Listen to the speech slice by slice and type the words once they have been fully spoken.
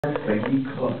Maggie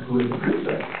Cook, who is the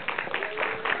producer.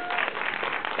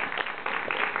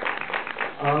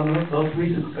 Most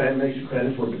recent animation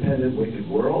credits were Dependent Wicked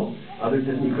World. Other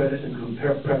Disney credits include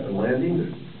Prep and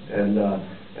Landing and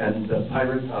The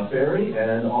Pirate Fairy,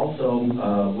 and also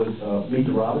with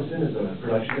Mita Robinson as a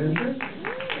production manager.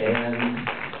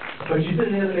 But she's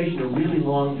been in animation a really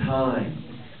long time.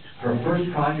 Her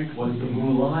first project was the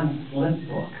Mulan flip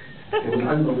book. It was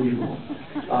unbelievable.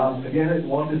 Again, at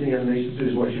Walt Disney Animation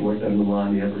Studios, where she worked on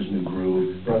Mulan, The Emperor's New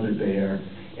Groove, Brother Bear,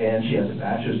 and she has a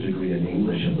bachelor's degree in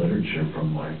English and literature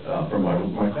from Marquette. A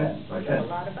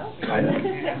lot about it. I know.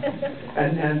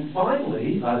 and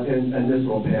finally, in this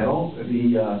little panel,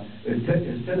 is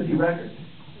Timothy Record.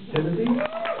 Timothy?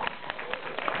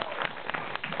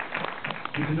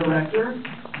 He's a director.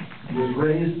 He was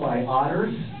raised by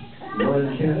otters in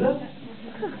northern Canada.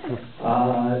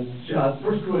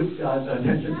 First drew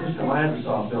attention, first time I ever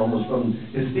saw a film was from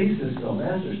his thesis film,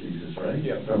 master's thesis, right?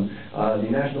 Yeah. From the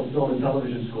National Film and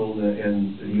Television School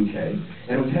in the UK.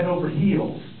 And it was Head Over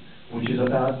Heels, which is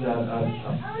about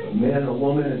a man and a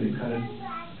woman, and they kind of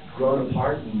grown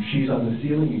apart, and she's on the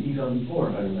ceiling and he's on the floor,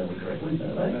 if I remember correctly. Is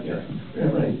that right? That's right.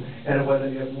 Yeah, right. And it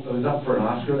was up for an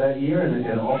Oscar that year,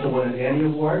 and also won an Annie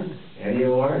Award. Annie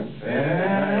Award.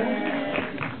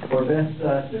 For Best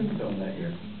Student Film that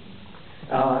year.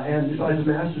 And besides a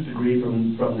master's degree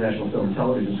from the National Film and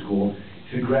Television School,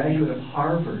 she's a graduate of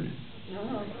Harvard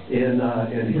in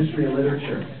History and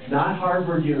Literature. Not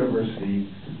Harvard University,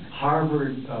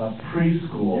 Harvard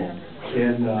Preschool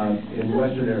in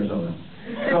Western Arizona.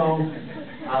 So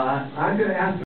I'm going to ask